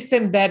was a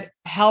system that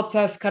helped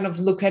us kind of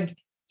look at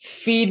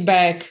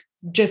feedback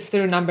just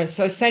through numbers.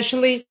 So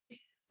essentially,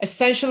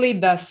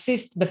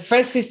 the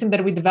first system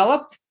that we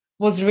developed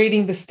was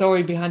reading the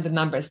story behind the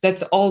numbers.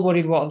 That's all what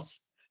it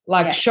was.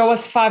 Show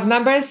us 5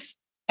 numbers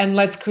and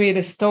let's create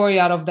a story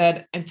out of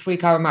that and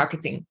tweak our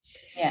marketing.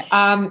 Yeah.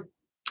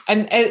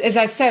 And as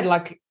I said,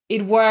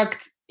 it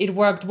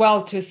worked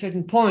well to a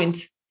certain point,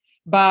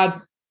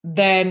 but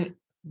then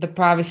the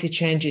privacy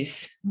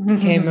changes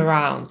came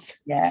around.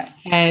 Yeah.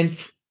 And,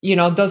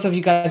 those of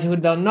you guys who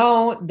don't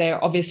know,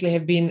 there obviously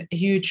have been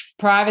huge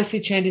privacy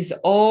changes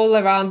all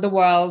around the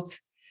world.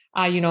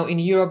 In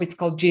Europe, it's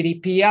called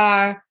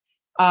GDPR.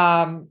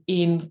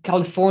 In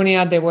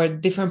California, there were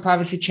different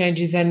privacy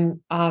changes and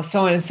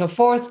so on and so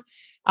forth.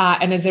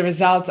 And as a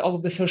result, all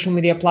of the social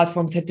media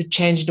platforms had to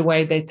change the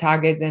way they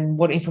target and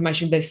what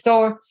information they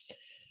store.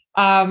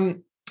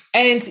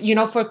 And,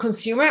 for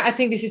consumer, I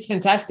think this is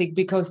fantastic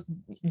because,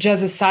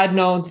 just a side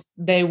note,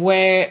 there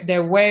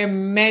were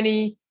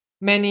many,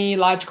 many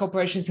large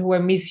corporations who were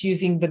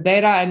misusing the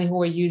data and who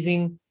were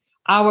using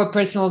our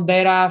personal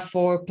data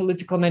for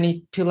political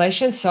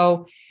manipulation.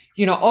 So,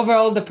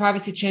 overall, the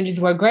privacy changes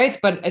were great,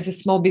 but as a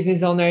small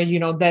business owner,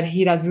 that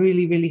hit us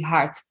really, really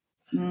hard.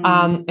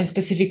 And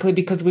specifically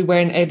because we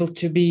weren't able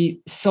to be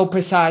so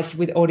precise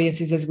with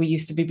audiences as we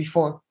used to be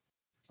before.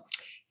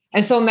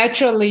 And so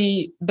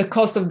naturally, the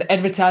cost of the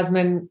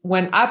advertisement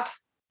went up,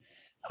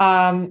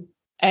 and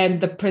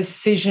the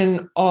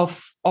precision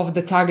of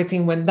the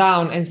targeting went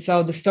down. And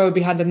so the story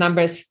behind the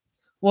numbers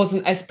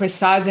wasn't as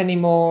precise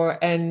anymore.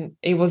 And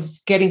it was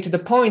getting to the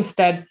point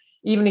that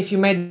even if you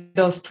made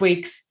those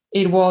tweaks,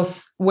 it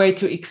was way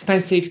too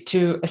expensive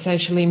to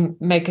essentially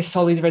make a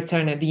solid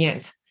return at the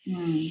end.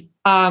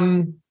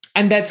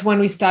 And that's when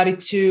we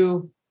started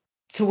to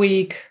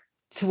tweak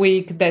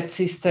that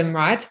system,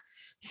 right?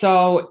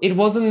 So it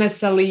wasn't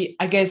necessarily,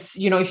 I guess,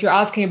 if you're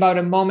asking about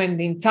a moment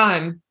in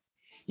time,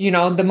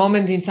 the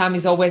moment in time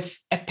is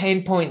always a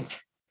pain point.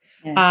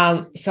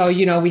 Yes. So,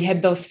 we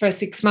had those first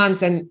 6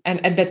 months and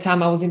at that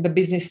time I was in the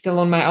business still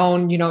on my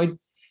own.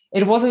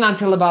 It wasn't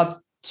until about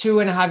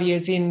 2.5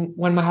 years in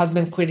when my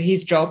husband quit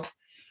his job,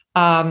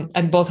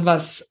 and both of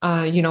us,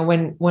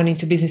 went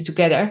into business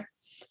together,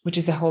 which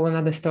is a whole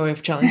another story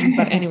of challenges.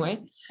 But anyway,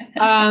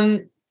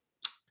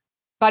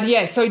 but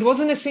yeah, so it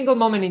wasn't a single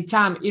moment in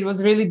time. It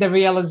was really the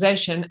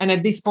realization. And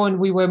at this point,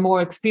 we were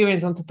more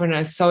experienced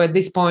entrepreneurs. So at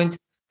this point,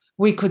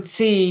 we could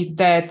see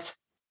that,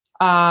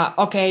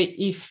 okay,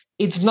 if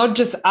it's not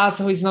just us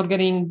who is not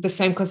getting the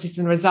same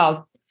consistent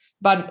result,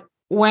 but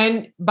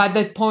when by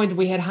that point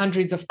we had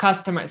hundreds of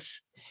customers.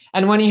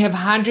 And when you have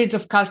hundreds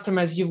of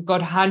customers, you've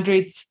got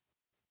hundreds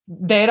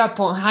of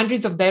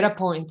data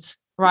points,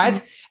 right?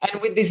 Mm-hmm.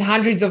 And with these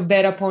hundreds of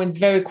data points,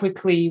 very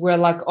quickly, we're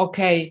like,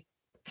 okay,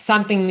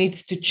 something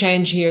needs to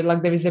change here.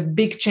 Like there is a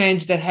big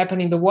change that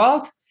happened in the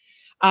world.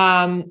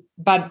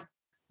 But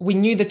we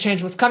knew the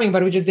change was coming,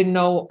 but we just didn't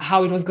know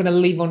how it was going to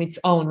live on its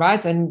own,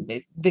 right?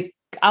 And the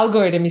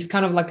algorithm is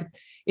kind of like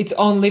its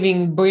own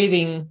living,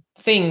 breathing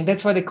thing.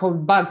 That's why they call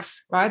it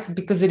bugs, right?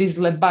 Because it is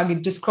a bug.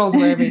 It just crawls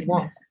wherever it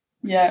wants.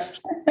 Yeah.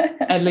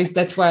 At least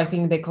that's why I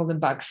think they call them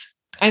bugs.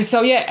 And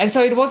so, yeah. And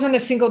so it wasn't a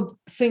single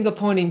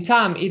point in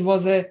time. It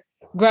was a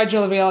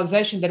gradual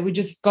realization that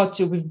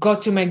we've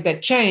got to make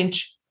that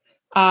change.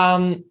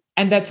 And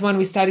that's when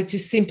we started to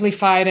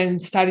simplify it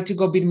and started to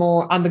go a bit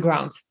more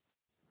underground.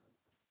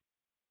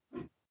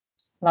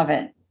 Love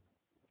it.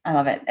 I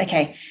love it.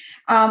 Okay.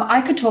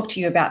 I could talk to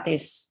you about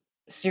this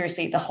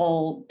seriously for the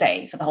whole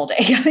day.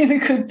 I mean, we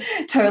could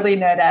totally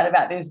nerd out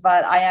about this,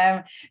 but I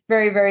am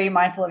very, very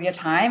mindful of your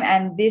time.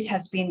 And this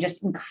has been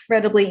just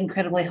incredibly,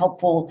 incredibly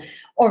helpful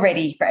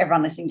already for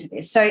everyone listening to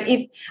this. So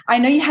if I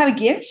know you have a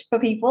gift for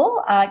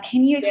people,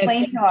 can you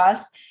explain to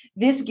us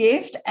this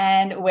gift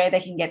and where they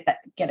can get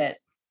it?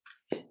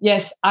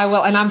 Yes, I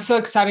will. And I'm so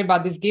excited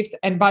about this gift.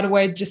 And by the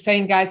way, just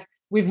saying, guys,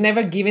 we've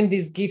never given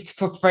this gift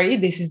for free.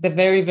 This is the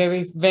very,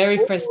 very, very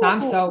first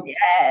time. So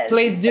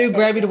please do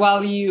grab it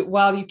while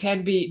you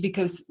can be,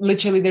 because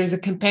literally there's a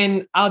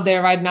campaign out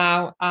there right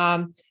now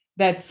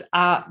that's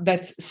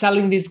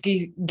selling this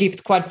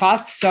gift quite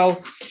fast.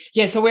 So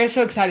yeah, so we're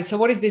so excited. So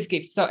what is this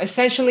gift? So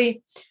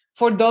essentially,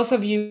 for those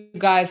of you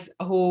guys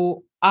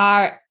who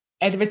are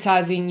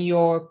advertising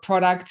your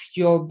products,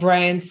 your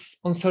brands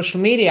on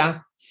social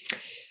media,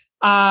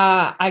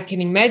 I can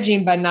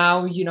imagine by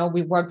now,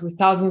 we worked with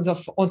thousands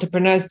of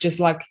entrepreneurs just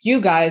like you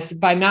guys.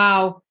 By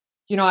now,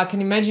 I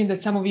can imagine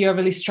that some of you are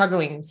really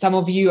struggling. Some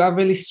of you are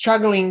really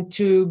struggling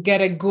to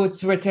get a good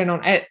return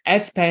on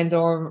ad spend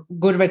or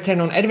good return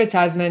on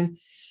advertisement.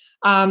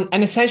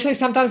 And essentially,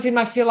 sometimes it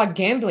might feel like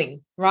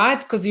gambling, right?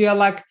 Because you are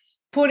like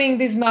putting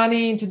this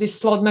money into this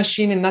slot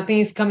machine and nothing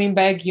is coming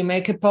back. You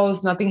make a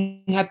post,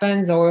 nothing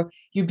happens, or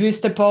you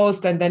boost a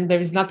post and then there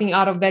is nothing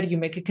out of that. You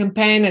make a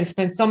campaign and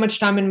spend so much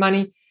time and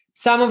money.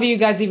 Some of you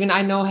guys even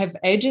I know have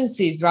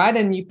agencies, right?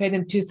 And you pay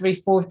them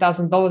 $2,000, $3,000,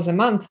 $4,000 a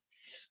month.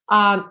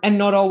 And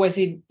not always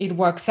it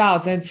works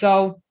out. And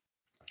so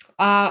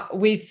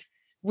with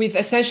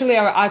essentially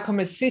our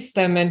e-commerce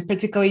system and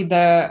particularly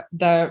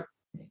the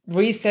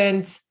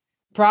recent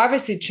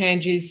privacy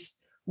changes,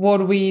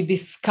 what we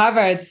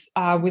discovered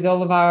with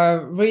all of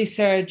our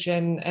research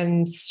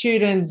and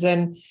students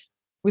and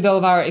with all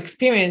of our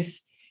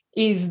experience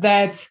is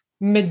that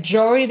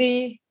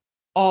majority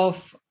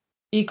of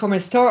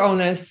e-commerce store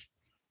owners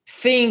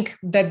think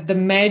that the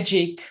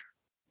magic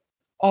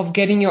of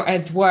getting your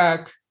ads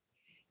work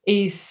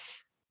is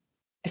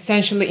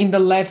essentially in the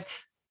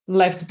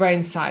left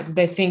brain side.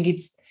 They think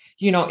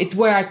it's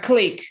where I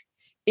click,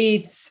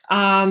 it's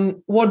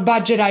what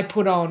budget I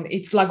put on,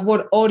 it's like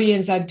what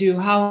audience I do,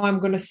 how I'm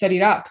going to set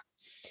it up.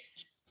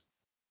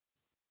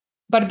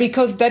 But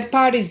because that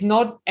part is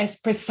not as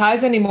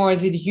precise anymore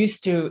as it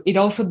used to, it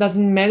also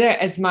doesn't matter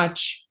as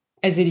much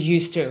as it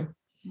used to.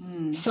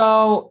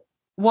 So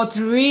what's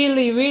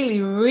really,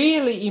 really,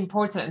 really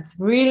important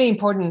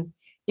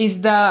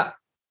is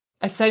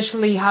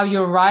essentially how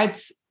your right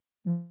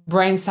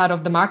brain side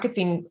of the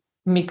marketing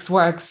mix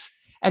works.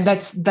 And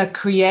that's the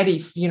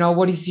creative,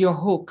 what is your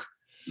hook?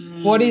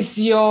 What is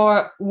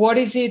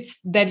it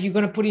that you're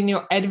going to put in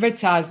your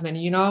advertisement?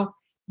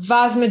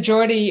 Vast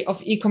majority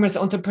of e-commerce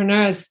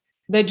entrepreneurs,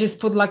 they just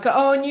put like,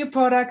 new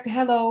product,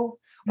 hello,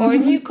 or a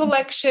new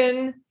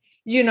collection,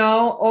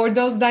 or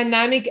those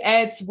dynamic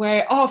ads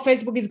where,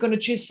 Facebook is going to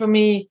choose for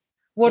me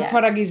what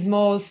product is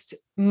most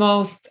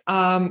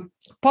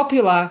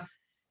popular.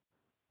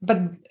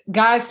 But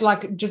guys,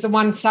 like, just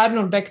one side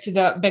note back to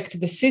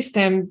the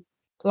system,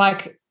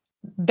 like,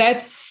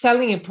 that's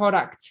selling a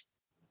product.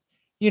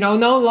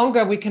 No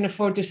longer we can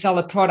afford to sell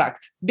a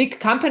product. Big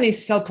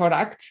companies sell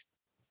product,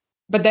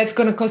 but that's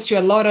going to cost you a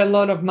lot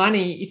of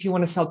money if you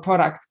want to sell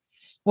product.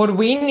 What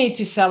we need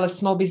to sell as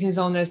small business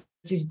owners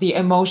is the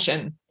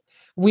emotion.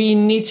 We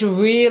need to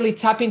really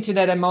tap into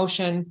that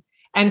emotion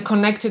and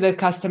connect to the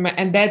customer.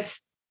 And that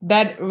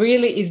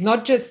really is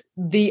not just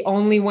the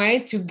only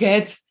way to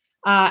get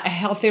a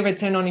healthy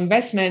return on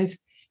investment,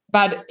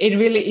 but it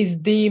really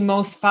is the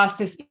most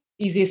fastest,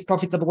 easiest,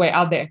 profitable way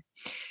out there.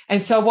 And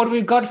so what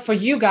we've got for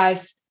you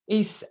guys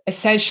is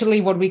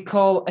essentially what we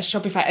call a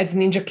Shopify Ads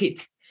Ninja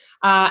Kit.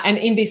 And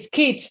in this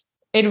kit,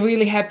 it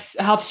really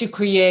helps you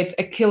create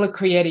a killer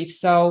creative.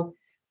 So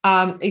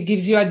it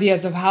gives you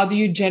ideas of how do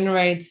you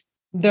generate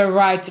the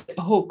right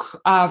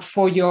hook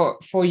for your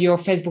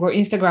Facebook or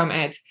Instagram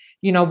ads.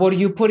 What do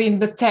you put in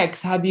the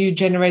text? How do you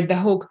generate the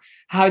hook?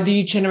 How do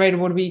you generate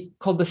what we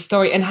call the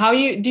story? And how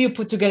do you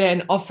put together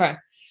an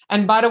offer?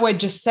 And by the way,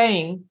 just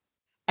saying,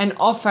 an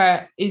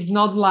offer is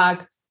not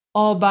like,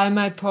 buy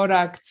my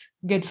product,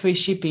 get free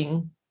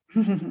shipping.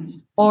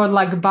 Or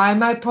like, buy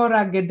my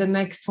product, get the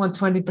next one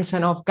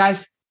 20% off.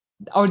 Guys,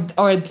 or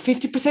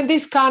 50%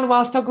 discount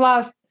while stock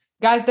lasts.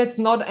 Guys, that's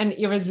not an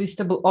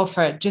irresistible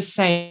offer. Just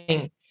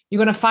saying. You're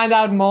going to find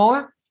out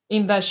more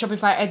in the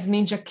Shopify Ads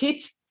Ninja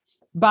Kit,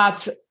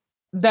 but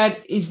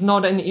that is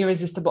not an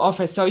irresistible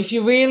offer. So if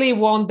you really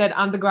want that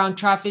underground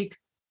traffic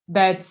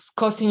that's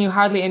costing you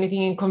hardly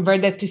anything and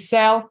convert that to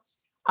sell,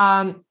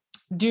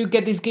 do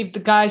get this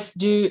gift, guys.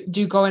 Do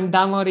go and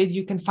download it.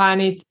 You can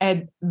find it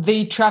at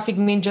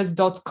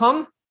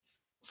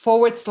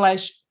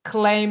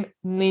thetrafficninjas.com/claim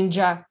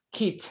ninja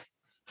kit.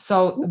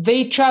 So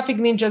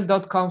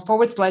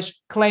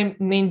thetrafficninjas.com/claim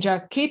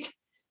ninja kit.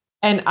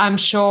 And I'm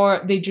sure,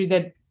 Deidre,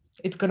 that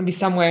it's going to be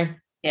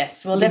somewhere.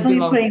 Yes, we'll definitely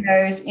be putting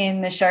those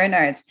in the show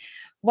notes.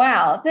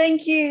 Wow.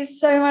 Thank you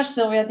so much,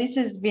 Sylvia. This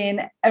has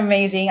been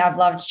amazing. I've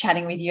loved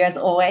chatting with you as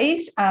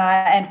always.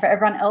 And for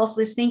everyone else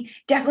listening,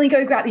 definitely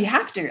go grab. You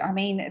have to. I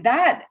mean,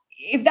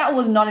 if that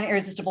was not an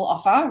irresistible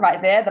offer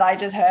right there that I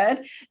just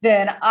heard,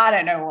 then I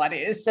don't know what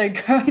is. So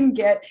go and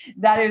get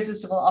that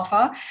irresistible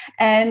offer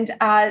and,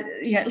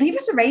 leave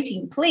us a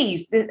rating,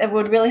 please. It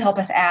would really help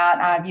us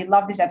out. If you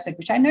love this episode,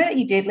 which I know that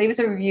you did, leave us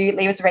a review,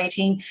 leave us a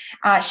rating,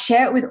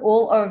 share it with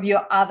all of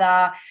your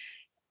other,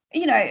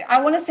 I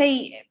want to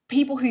say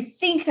people who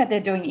think that they're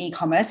doing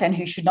e-commerce and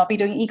who should not be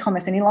doing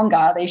e-commerce any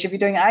longer. They should be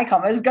doing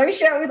e-commerce. Go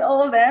share it with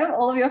all of them,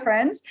 all of your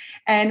friends,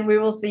 and we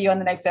will see you on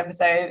the next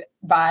episode.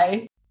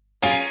 Bye.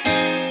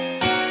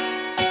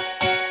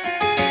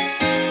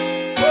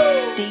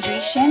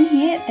 Shen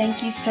here.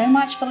 Thank you so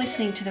much for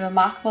listening to the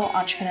Remarkable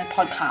Entrepreneur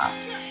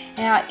podcast.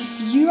 Now,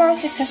 if you are a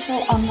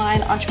successful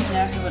online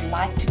entrepreneur who would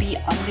like to be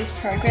on this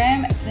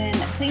program, then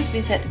please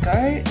visit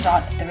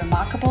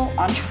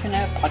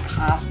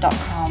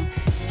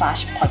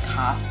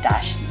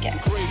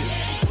go.theremarkableentrepreneur.podcast.com/podcast-guest.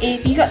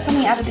 If you got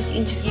something out of this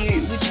interview,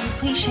 would you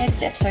please share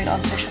this episode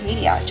on social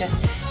media? Just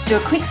do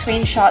a quick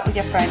screenshot with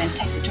your phone and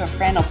text it to a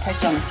friend or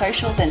post it on the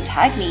socials and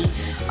tag me.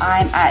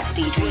 I'm at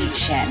Deidre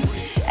Shen.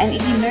 And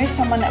if you know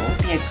someone that would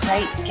be a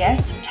great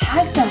guest,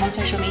 tag them on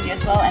social media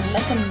as well and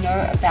let them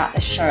know about the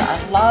show. I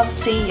love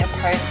seeing your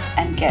posts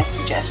and guest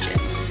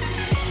suggestions.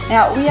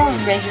 Now, we are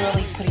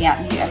regularly putting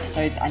out new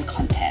episodes and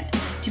content.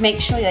 To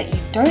make sure that you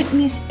don't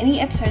miss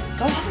any episodes,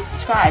 go ahead and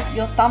subscribe.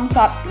 Your thumbs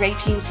up,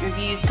 ratings,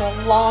 reviews go a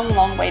long,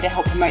 long way to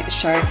help promote the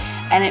show,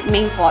 and it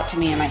means a lot to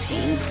me and my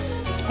team.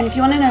 And if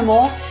you want to know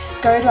more,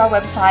 go to our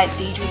website,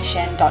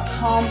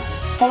 deidreshen.com.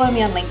 Follow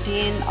me on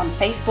LinkedIn, on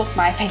Facebook.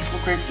 My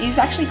Facebook group is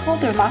actually called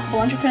The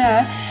Remarkable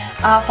Entrepreneur.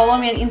 Follow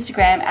me on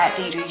Instagram at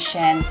Deidre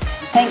Shen.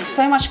 Thanks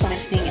so much for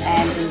listening,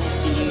 and we will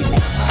see you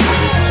next time.